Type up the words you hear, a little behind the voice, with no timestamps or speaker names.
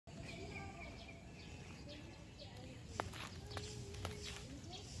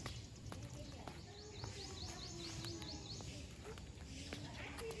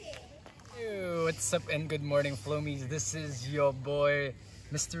What's up and good morning, Flomies. This is your boy,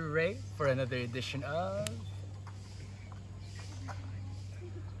 Mr. Ray, for another edition of...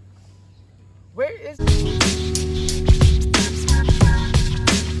 Where is...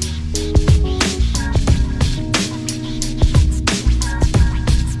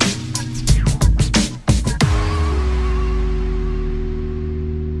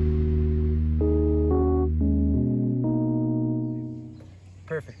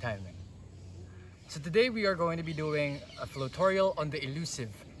 Perfect timing. So today we are going to be doing a FLOWTORIAL on the elusive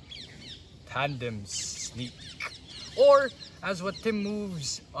Tandem Sneak, or as what Tim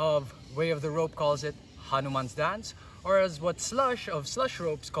Moves of Way of the Rope calls it, Hanumans Dance, or as what Slush of Slush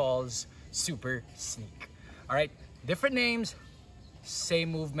Ropes calls Super Sneak. Alright, different names,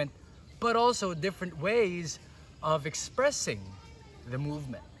 same movement, but also different ways of expressing the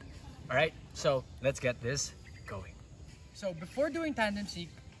movement. Alright, so let's get this going. So before doing Tandem Sneak,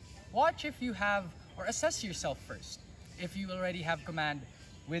 watch if you have, or assess yourself first. If you already have command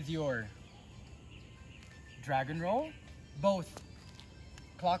with your dragon roll, both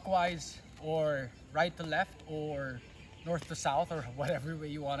clockwise or right to left or north to south or whatever way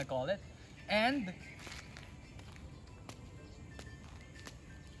you want to call it, and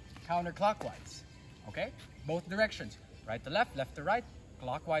counterclockwise, okay? Both directions, right to left, left to right,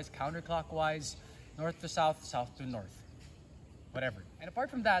 clockwise, counterclockwise, north to south, south to north. Whatever. And apart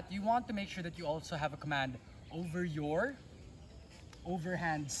from that, you want to make sure that you also have a command over your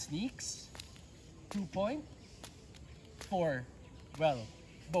overhand sneaks, 2-point, for, well,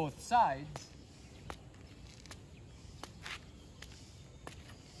 both sides,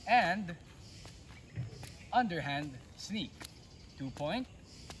 and underhand sneak, 2-point,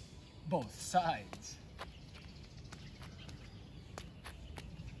 both sides.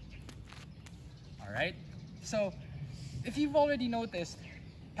 Alright, so if you've already noticed,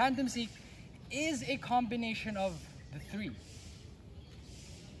 Tandem Sneak is a combination of the three.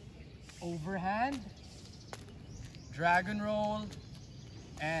 Overhand, dragon roll,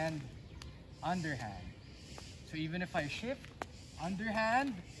 and underhand. So even if I shift,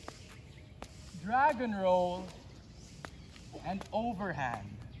 underhand, dragon roll, and overhand.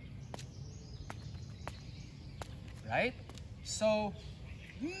 Right? So,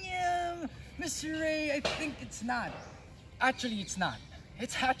 yeah, Mr. Ray, I think it's not. Actually, it's not.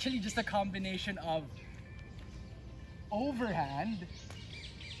 It's actually just a combination of overhand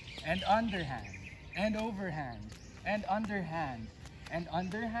and underhand and overhand and underhand and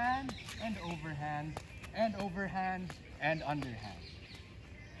underhand and overhand and overhand and underhand.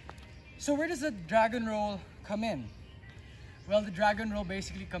 So where does the dragon roll come in? Well, the dragon roll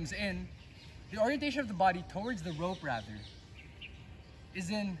basically comes in, the orientation of the body towards the rope rather,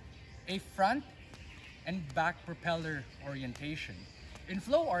 is in a front and back propeller orientation. In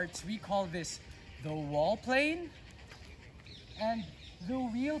flow arts, we call this the wall plane and the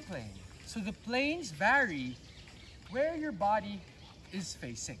wheel plane. So the planes vary where your body is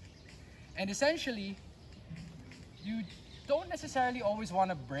facing. And essentially, you don't necessarily always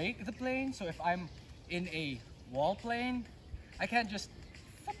want to break the plane. So if I'm in a wall plane, I can't just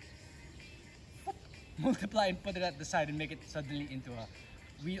multiply and put it at the side and make it suddenly into a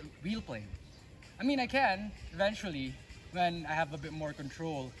wheel plane. I mean, I can eventually when I have a bit more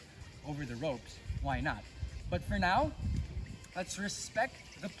control over the ropes. Why not? But for now, let's respect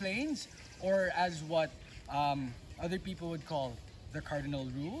the planes, or as what other people would call the Cardinal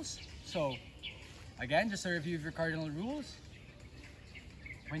Rules. So again, just a review of your Cardinal Rules.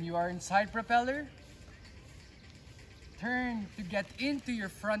 When you are inside propeller, turn to get into your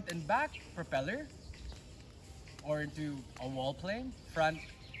front and back propeller, or into a wall plane, front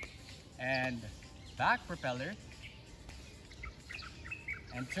and back propeller,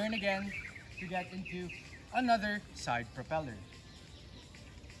 and turn again to get into another side propeller.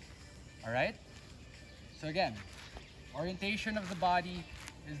 Alright? So again, orientation of the body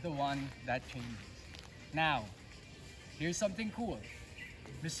is the one that changes. Now, here's something cool.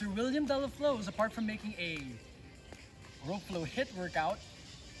 Mr. William Della Flows, apart from making a rope flow hit workout,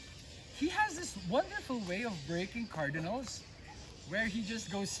 he has this wonderful way of breaking cardinals where he just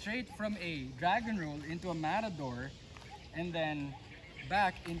goes straight from a dragon roll into a matador and then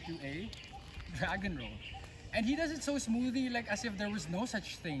back into a dragon roll. And he does it so smoothly, like as if there was no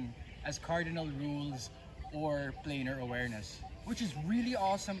such thing as Cardinal Rules or Planar Awareness, which is really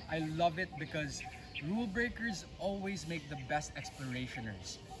awesome. I love it because rule breakers always make the best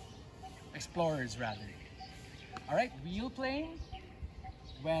explorers rather. Alright, wheel plane,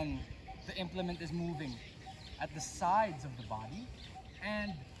 when the implement is moving at the sides of the body,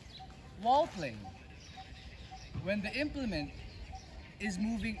 and wall plane, when the implement is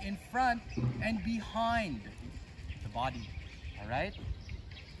moving in front and behind the body, all right?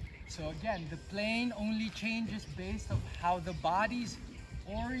 So again, the plane only changes based on how the body's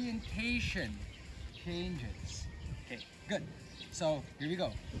orientation changes. Okay, good. So here we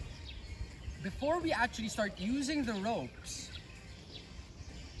go. Before we actually start using the ropes,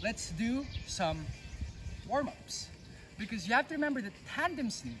 let's do some warm-ups. Because you have to remember that tandem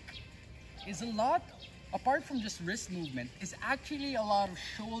sneak is a lot, apart from just wrist movement, is actually a lot of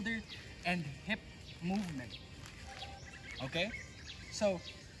shoulder and hip movement. Okay? So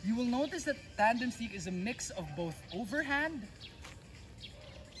you will notice that tandem sneak is a mix of both overhand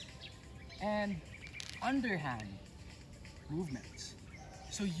and underhand movements.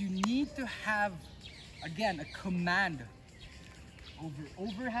 So you need to have, again, a command over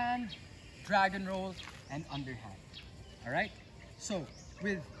overhand, dragon roll, and underhand. All right? So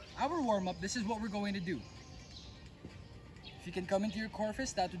with our warm-up, this is what we're going to do. If you can come into your core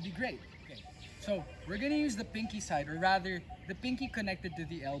fist, that would be great. Okay. So we're going to use the pinky side, or rather the pinky connected to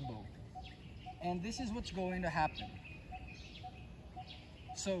the elbow. And this is what's going to happen.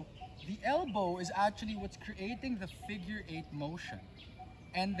 So the elbow is actually what's creating the figure 8 motion.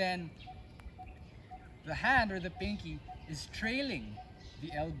 And then the hand, or the pinky, is trailing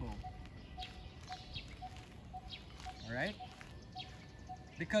the elbow. All right?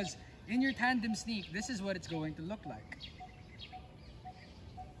 Because in your tandem sneak, this is what it's going to look like.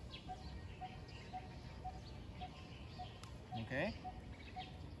 Okay?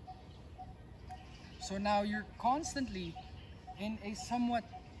 So now you're constantly in a somewhat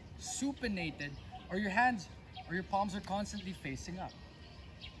supinated, or your hands or your palms are constantly facing up.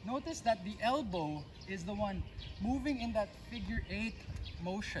 Notice that the elbow is the one moving in that figure 8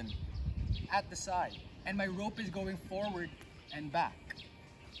 motion at the side, and my rope is going forward and back.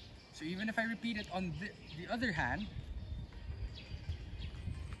 So even if I repeat it on the other hand,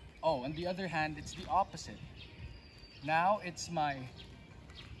 on the other hand, it's the opposite. Now it's my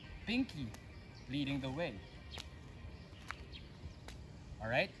pinky leading the way. All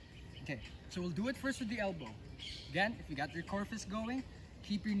right? Okay, so we'll do it first with the elbow. Again, if you got your core fist going,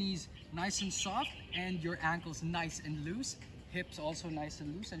 keep your knees nice and soft and your ankles nice and loose. Hips also nice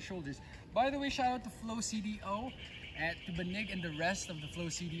and loose, and shoulders. By the way, shout out to Flow CDO, to Banig and the rest of the Flow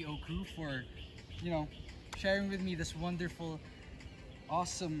CDO crew for, sharing with me this wonderful,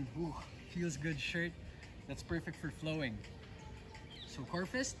 awesome, feels good shirt that's perfect for flowing. So core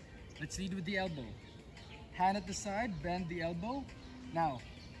fist, let's lead with the elbow. Hand at the side, bend the elbow. Now,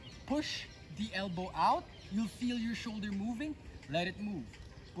 push the elbow out. You'll feel your shoulder moving. Let it move.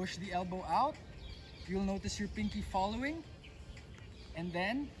 Push the elbow out. You'll notice your pinky following. And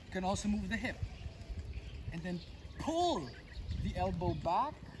then you can also move the hip. And then pull the elbow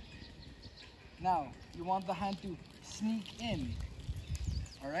back. Now, you want the hand to sneak in.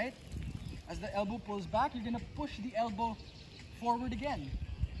 All right? As the elbow pulls back, you're going to push the elbow forward again.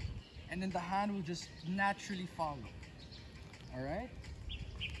 And then the hand will just naturally follow. All right?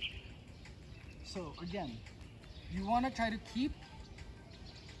 So again, you want to try to keep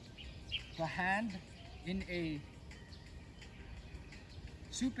the hand in a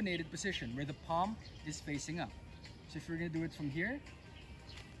supinated position where the palm is facing up. So if you're going to do it from here,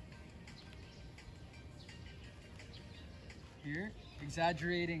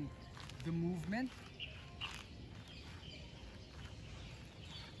 exaggerating the movement.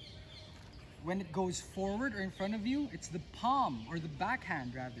 When it goes forward or in front of you, it's the palm, or the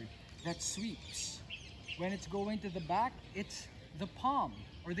backhand rather, that sweeps. When it's going to the back, it's the palm,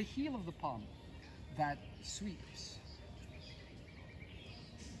 or the heel of the palm, that sweeps.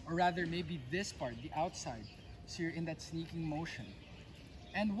 Or rather, maybe this part, the outside, so you're in that sneaking motion.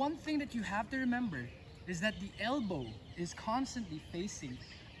 And one thing that you have to remember is that the elbow is constantly facing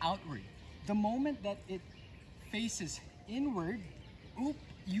outward. The moment that it faces inward,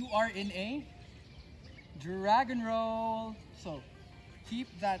 you are in a dragon roll. So keep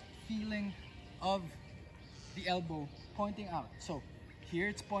that feeling of the elbow pointing out. So here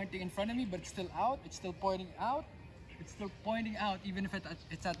it's pointing in front of me, but it's still out. It's still pointing out. It's still pointing out even if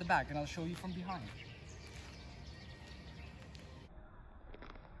it's at the back, and I'll show you from behind.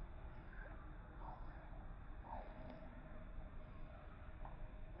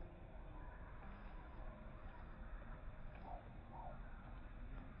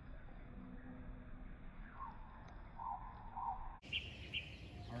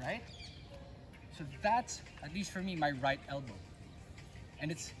 Alright? So that's, at least for me, my right elbow.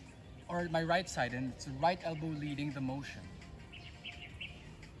 And it's, or my right side, and it's the right elbow leading the motion.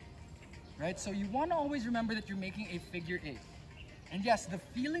 Right? So you want to always remember that you're making a figure 8. And yes, the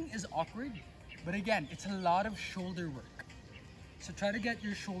feeling is awkward, but again, it's a lot of shoulder work. So try to get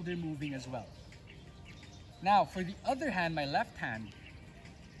your shoulder moving as well. Now, for the other hand, my left hand,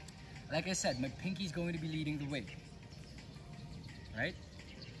 like I said, my pinky is going to be leading the way. Right?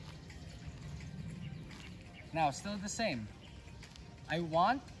 Now, still the same. I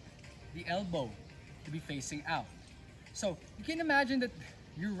want the elbow to be facing out. So you can imagine that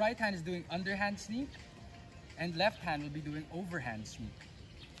your right hand is doing underhand sneak and left hand will be doing overhand sneak.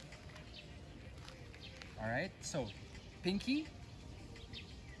 All right, so pinky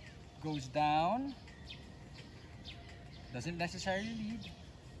goes down, doesn't necessarily lead,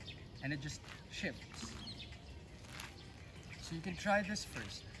 and it just shifts. So you can try this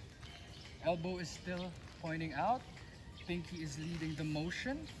first. Elbow is still pointing out, pinky is leading the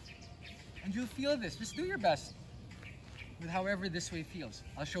motion, and you'll feel this. Just do your best with however this way feels.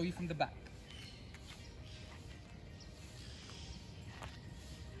 I'll show you from the back.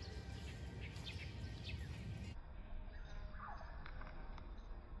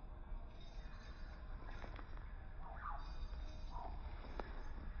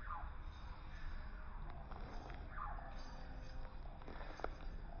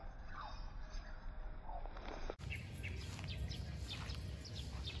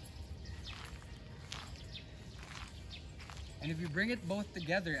 And if you bring it both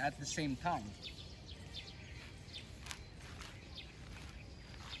together at the same time,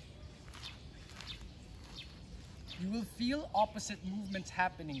 you will feel opposite movements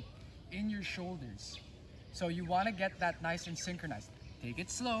happening in your shoulders. So you want to get that nice and synchronized. Take it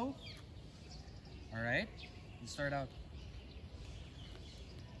slow. All right, you start out.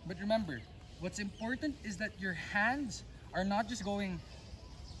 But remember, what's important is that your hands are not just going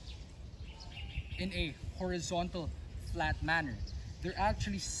in a horizontal flat manner. They're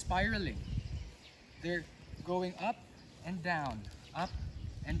actually spiraling. They're going up and down, up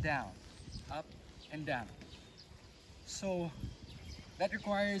and down, up and down. So that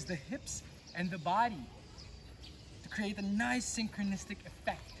requires the hips and the body to create a nice synchronistic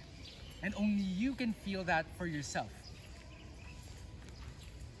effect. And only you can feel that for yourself.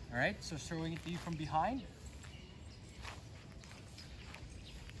 All right, so showing it to you from behind.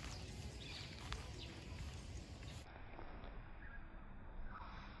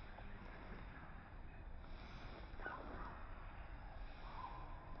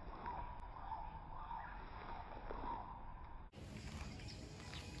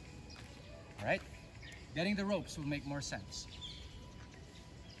 All right, getting the ropes will make more sense.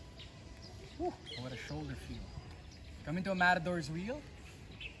 Whew, what a shoulder feel. Come into a matador's wheel,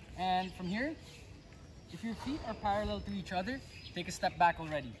 and from here, if your feet are parallel to each other, take a step back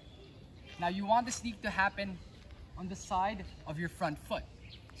already. Now you want the sneak to happen on the side of your front foot.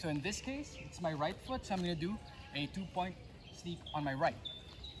 So in this case, it's my right foot, so I'm gonna do a 2-point sneak on my right.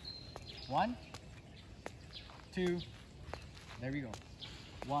 1, 2, there we go.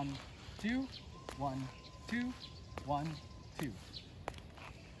 1, 2, 1, 2, 1, 2.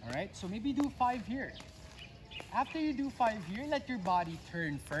 All right, so maybe do 5 here. After you do 5 here, let your body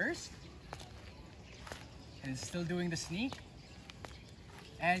turn first. And it's still doing the sneak.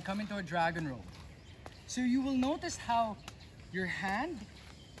 And come into a dragon roll. So you will notice how your hand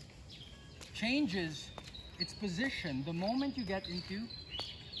changes its position the moment you get into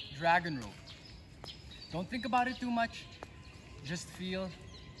dragon roll. Don't think about it too much. Just feel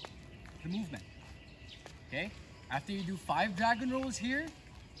the movement. Okay? After you do 5 dragon rolls here,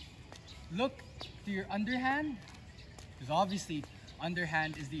 look to your underhand, because obviously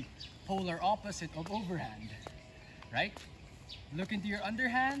underhand is the polar opposite of overhand, right? Look into your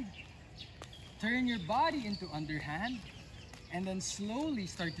underhand, turn your body into underhand, and then slowly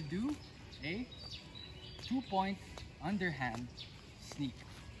start to do a 2-point underhand sneak.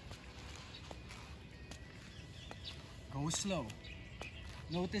 Go slow.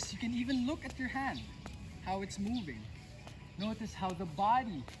 Notice you can even look at your hand, how it's moving. Notice how the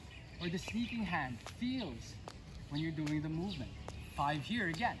body or the sneaking hand feels when you're doing the movement. 5 here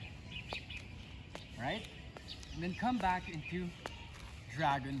again, right? And then come back into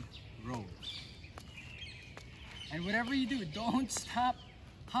dragon roll. And whatever you do, don't stop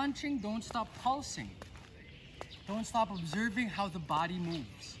punching, don't stop pulsing. Don't stop observing how the body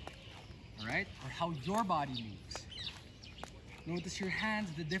moves, all right? Or how your body moves. Notice your hands,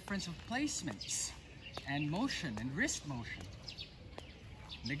 the difference of placements and motion and wrist motion.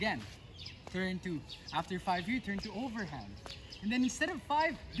 And again, turn to, after 5 here, turn to overhand. And then instead of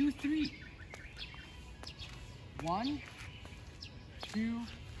 5, do 3. 1, 2,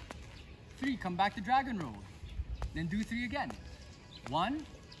 3. Come back to dragon roll. Then do 3 again. 1,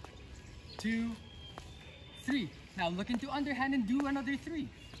 2, 3. Now look into underhand and do another 3.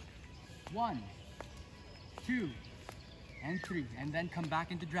 1, 2, and 3, and then come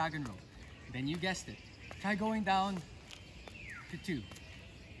back into dragon roll. Then you guessed it. Try going down to 2.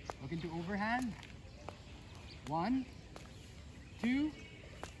 Look into overhand. 1, 2,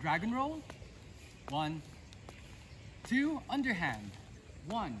 dragon roll. 1, 2, underhand.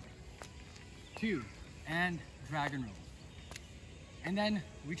 1, 2, and dragon roll. And then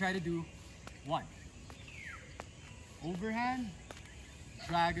we try to do 1. Overhand,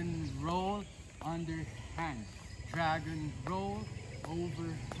 dragon roll, underhand. Dragon roll,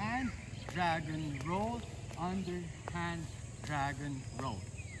 overhand, dragon roll, underhand, dragon roll.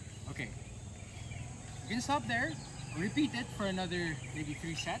 Okay, you can stop there, repeat it for another maybe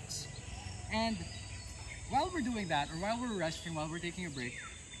 3 sets. And while we're doing that, or while we're resting, while we're taking a break,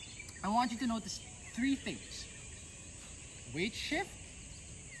 I want you to notice 3 things. Weight shift,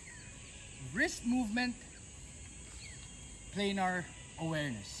 wrist movement, planar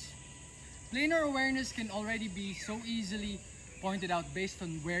awareness. Planar awareness can already be so easily pointed out based on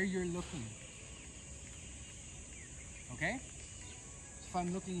where you're looking. Okay? If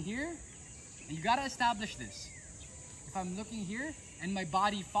I'm looking here, and you gotta establish this. If I'm looking here and my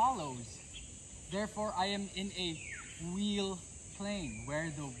body follows, therefore I am in a wheel plane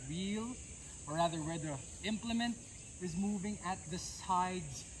where the wheel, or rather where the implement is moving at the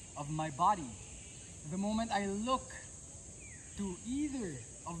sides of my body. The moment I look to either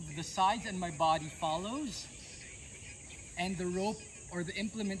of the sides and my body follows, and the rope or the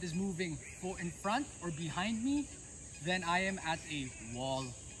implement is moving in front or behind me, then I am at a wall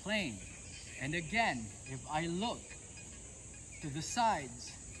plane. And again, if I look to the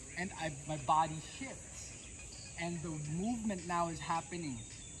sides and my body shifts and the movement now is happening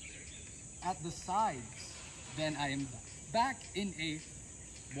at the sides, then I am back in a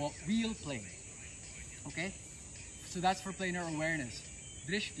wheel plane. Okay? So that's for planar awareness.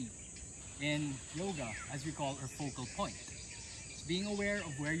 Drishti in yoga, as we call our focal point. It's being aware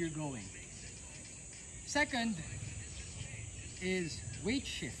of where you're going. Second is weight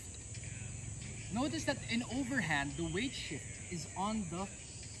shift. Notice that in overhand, the weight shift is on the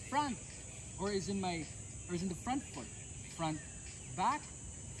front, or is in the front foot. Front, back,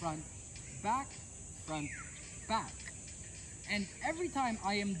 front, back, front, back. And every time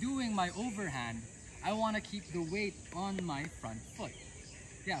I am doing my overhand, I want to keep the weight on my front foot.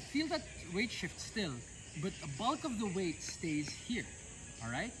 Yeah, feel that weight shift still, but a bulk of the weight stays here,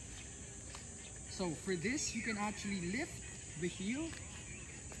 all right? So for this, you can actually lift the heel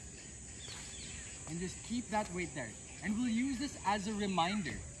and just keep that weight there. And we'll use this as a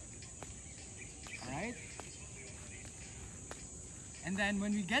reminder, all right? And then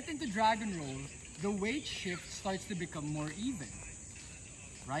when we get into dragon roll, the weight shift starts to become more even.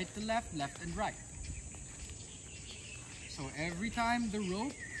 Right to left, left and right. So every time the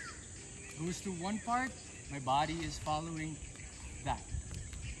rope goes to one part, my body is following that.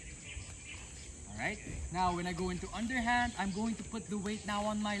 All right? Now, when I go into underhand, I'm going to put the weight now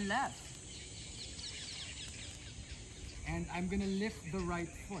on my left. And I'm going to lift the right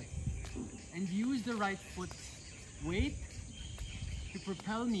foot and use the right foot's weight to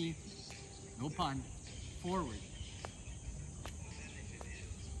propel me, no pun, forward.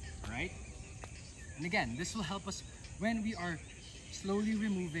 All right? And again, this will help us when we are slowly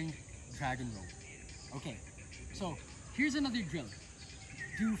removing dragon roll. Okay, so here's another drill.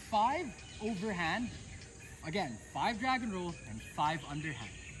 Do 5 overhand, again, 5 dragon roll and 5 underhand.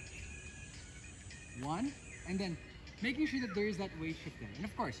 1, and then making sure that there is that weight shift there. And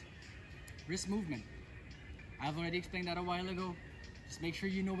of course, wrist movement. I've already explained that a while ago. Just make sure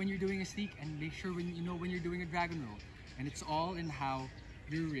you know when you're doing a sneak and make sure you know when you're doing a dragon roll. And it's all in how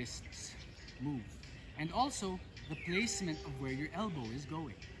your wrists move. And also, the placement of where your elbow is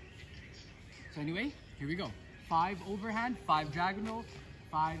going. So anyway, here we go. 5 overhand, 5 dragon roll,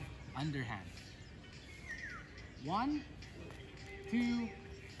 5 underhand. 1, 2,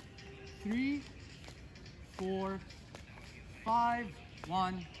 3, 4, 5.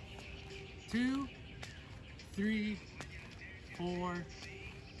 1, 2, 3, 4,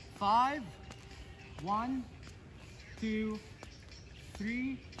 5. 1, 2,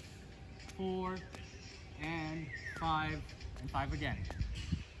 3, 4, and 5, and 5 again.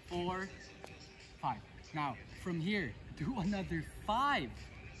 4, 5. Now, from here, do another 5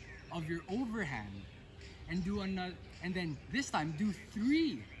 of your overhand, and do another, and then this time do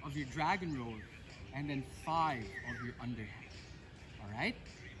 3 of your dragon roll, and then 5 of your underhand. All right?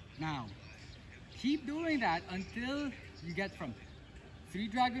 Now, keep doing that until you get from 3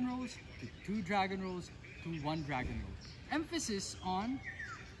 dragon rolls to 2 dragon rolls to 1 dragon roll. Emphasis on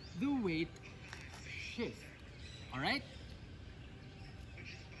the weight shift. All right?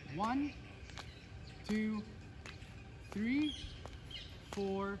 1, 2, 3,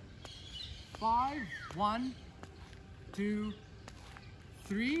 4, 5. 1, 2,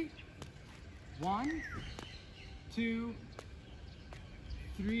 3. 1, 2,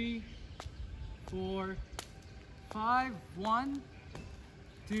 3, 4, 5. 1,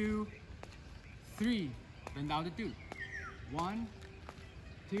 2, 3. Then down to 2. 1,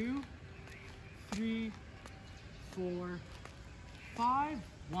 2, 3, 4, 5.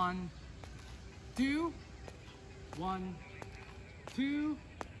 1, 2, 1, 2,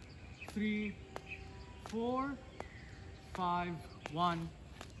 3, 4, 5. 1,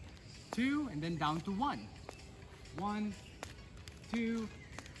 2, and then down to 1. 1, 2,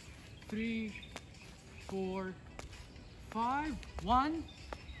 3, 4, 5. 1,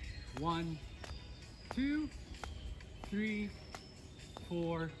 1, 2, 3,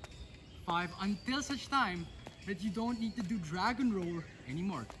 4, 5, until such time that you don't need to do dragon roll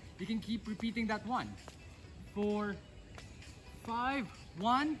anymore. You can keep repeating that 1, 4, 5.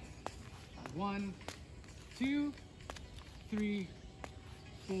 1, 1, 2, 3,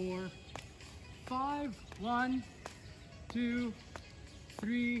 4, 5. 1, 2,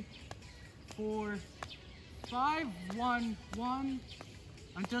 3, 4, 5. 1, 1.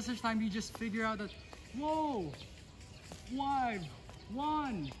 Until such time you just figure out that, whoa, 5,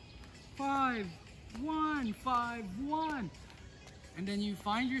 1, 5, 1, 5, 1. And then you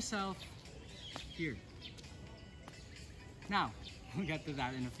find yourself here. Now, we'll get to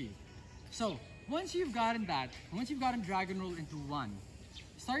that in a few. So, once you've gotten dragon roll into 1,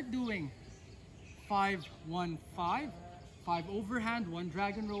 start doing 5, 1, 5, 5 overhand, 1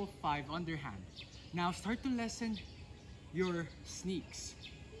 dragon roll, 5 underhand. Now start to lessen your sneaks.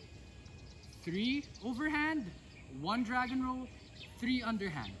 3 overhand, 1 dragon roll, 3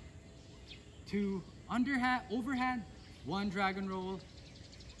 underhand. 2 underhand, overhand, 1 dragon roll,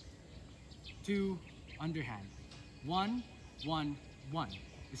 2 underhand. 1, 1, 1.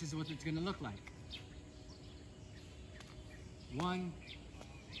 This is what it's gonna look like. 1,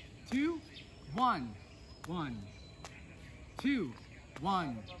 2, 1, 1, 2,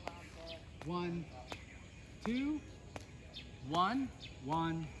 1, 1, 2, 1,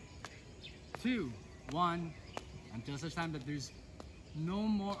 1, 2, 1, until such time that there's no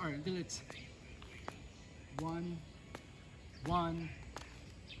more, or until it's 1, 1,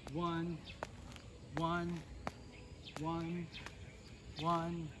 1, 1, 1,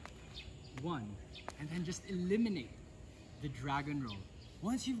 1, 1, and then just eliminate the dragon roll.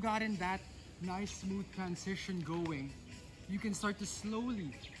 Once you've gotten that nice smooth transition going, you can start to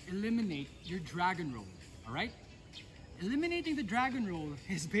slowly eliminate your dragon roll. All right? Eliminating the dragon roll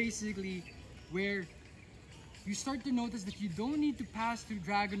is basically where you start to notice that you don't need to pass through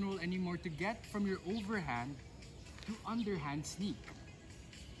dragon roll anymore to get from your overhand to underhand sneak.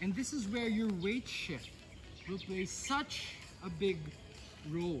 And this is where your weight shift will play such a big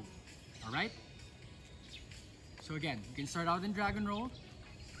role. All right? So again, you can start out in dragon roll,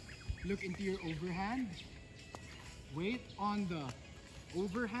 look into your overhand, weight on the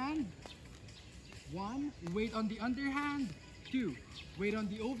overhand, 1, weight on the underhand, 2, weight on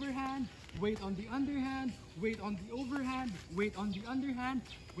the overhand, weight on the underhand, weight on the overhand, weight on the underhand,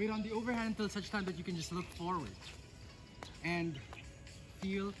 weight on the overhand, until such time that you can just look forward and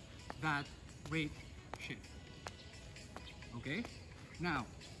feel that weight shift. Okay? Now,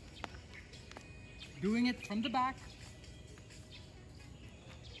 doing it from the back,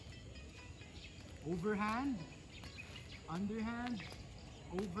 overhand, underhand,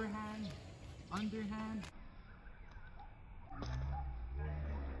 overhand, underhand.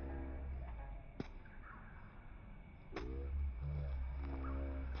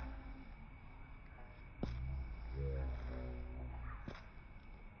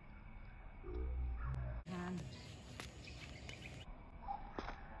 Hand.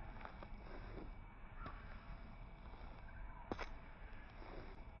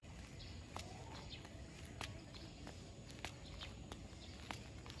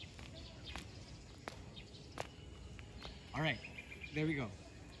 All right, there we go.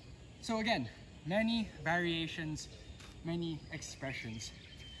 So again, many variations, many expressions.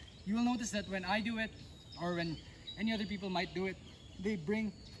 You will notice that when I do it, or when any other people might do it, they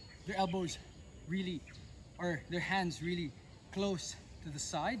bring their elbows really, or their hands really close to the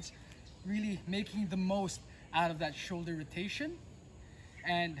sides, really making the most out of that shoulder rotation.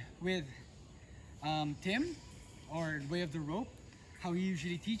 And with Tim, or Way of the Rope, how he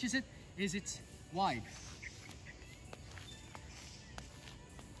usually teaches it is it's wide.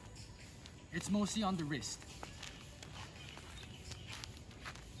 It's mostly on the wrist.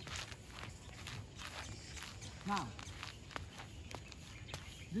 Now,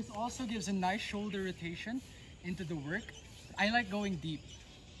 this also gives a nice shoulder rotation into the work, I like going deep.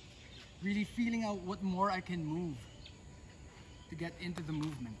 Really feeling out what more I can move to get into the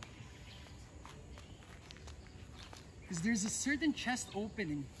movement. Because there's a certain chest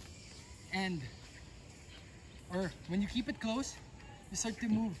opening, and or when you keep it close, you start to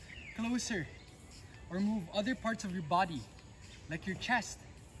move closer or move other parts of your body, like your chest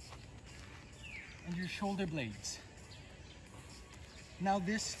and your shoulder blades. Now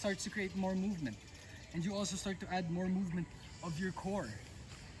this starts to create more movement, and you also start to add more movement of your core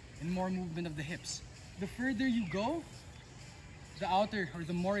and more movement of the hips. The further you go, the outer or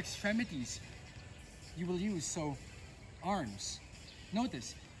the more extremities you will use. So arms,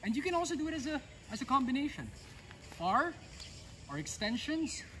 notice, and you can also do it as a combination, far or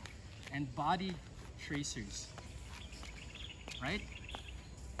extensions and body tracers, right?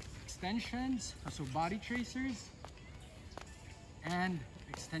 Extensions, so body tracers and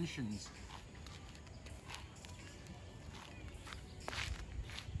extensions.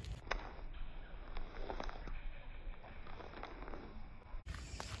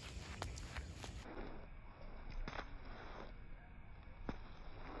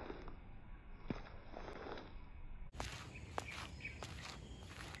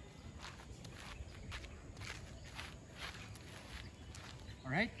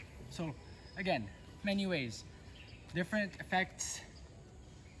 All right, so again, many ways, different effects,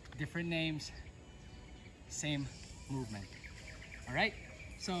 different names, same movement. All right,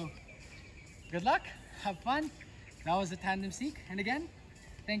 so good luck, have fun. That was the Tandem Sneak, and again,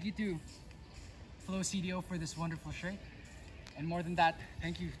 thank you to Flow CDO for this wonderful shirt, and more than that,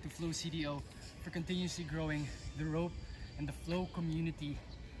 thank you to Flow CDO for continuously growing the rope and the flow community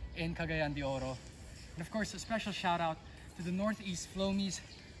in Cagayan de Oro. And of course, a special shout out to the Northeast Flomies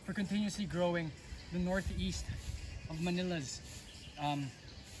for continuously growing the Northeast of Manila's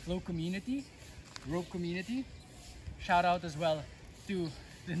flow community, rope community. Shout out as well to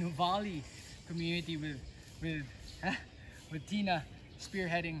the Nuvali community with Tina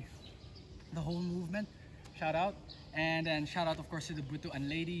spearheading the whole movement. Shout out. And then shout out of course to the Butuan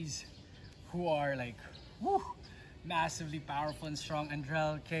ladies who are like woo, massively powerful and strong.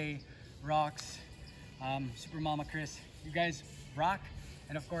 Andrel, Kay, Rox, Super Mama Chris, you guys rock.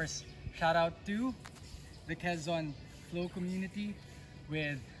 And of course, shout out to the Quezon Flow community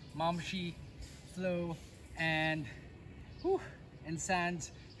with Mamshi, Flow, and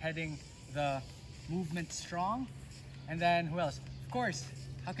Sands heading the movement strong. And then who else? Of course,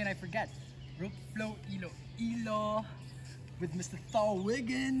 how can I forget? Rope Flow Ilo with Mr. Thor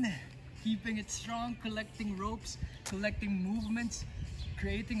Wigan, keeping it strong, collecting ropes, collecting movements,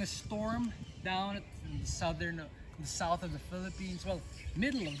 creating a storm down at the south of the Philippines, well,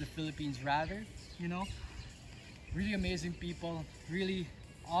 middle of the Philippines rather, you know. Really amazing people, really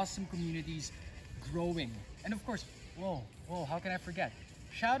awesome communities growing. And of course, whoa, how can I forget?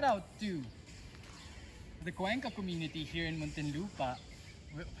 Shout out to the Cuenca community here in Muntinlupa,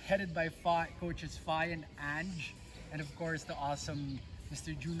 headed by coaches Fi and Ange, and of course the awesome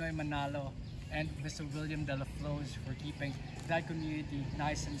Mr. Junoy Manalo and Mr. William Dela Flows for keeping that community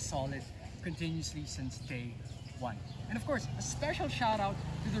nice and solid continuously since day one. And of course, a special shout out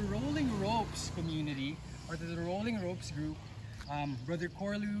to the Rolling Ropes community, or to the Rolling Ropes group, Brother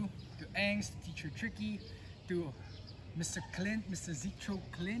Corlu, to Angst, to Teacher Tricky, to Mr. Clint, Mr. Zicho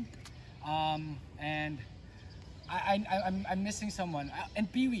Clint, and I'm missing someone,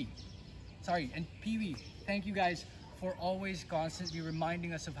 and Pee-wee, and Pee-wee. Thank you guys for always constantly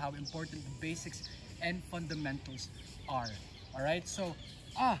reminding us of how important the basics and fundamentals are. All right, so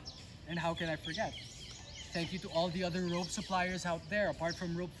and how can I forget? Thank you to all the other rope suppliers out there. Apart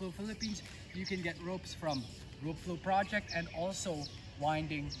from Rope Flow Philippines, you can get ropes from Rope Flow Project and also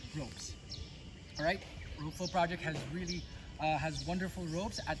Winding Ropes. All right, Rope Flow Project has really has wonderful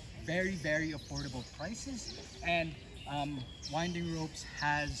ropes at very affordable prices, and Winding Ropes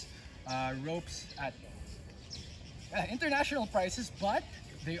has ropes at international prices, but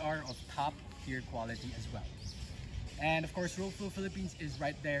they are of top tier quality as well. And of course, Rope Flow Philippines is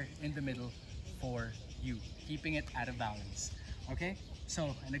right there in the middle for you, keeping it at a balance. Okay,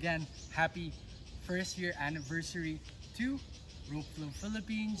 so, and again, happy first year anniversary to Rope Flow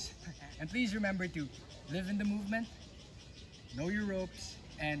Philippines, and please remember to live in the movement, know your ropes,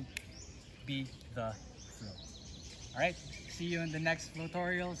 and be the flow. All right, see you in the next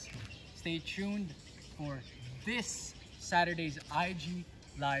Flowtorials. Stay tuned for this Saturday's IG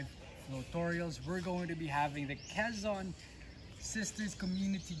Live Flowtorials. We're going to be having the Quezon Sisters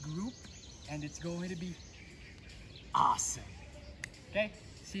Community Group, and it's going to be awesome. Okay,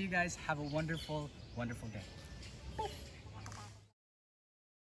 see you guys. Have a wonderful day.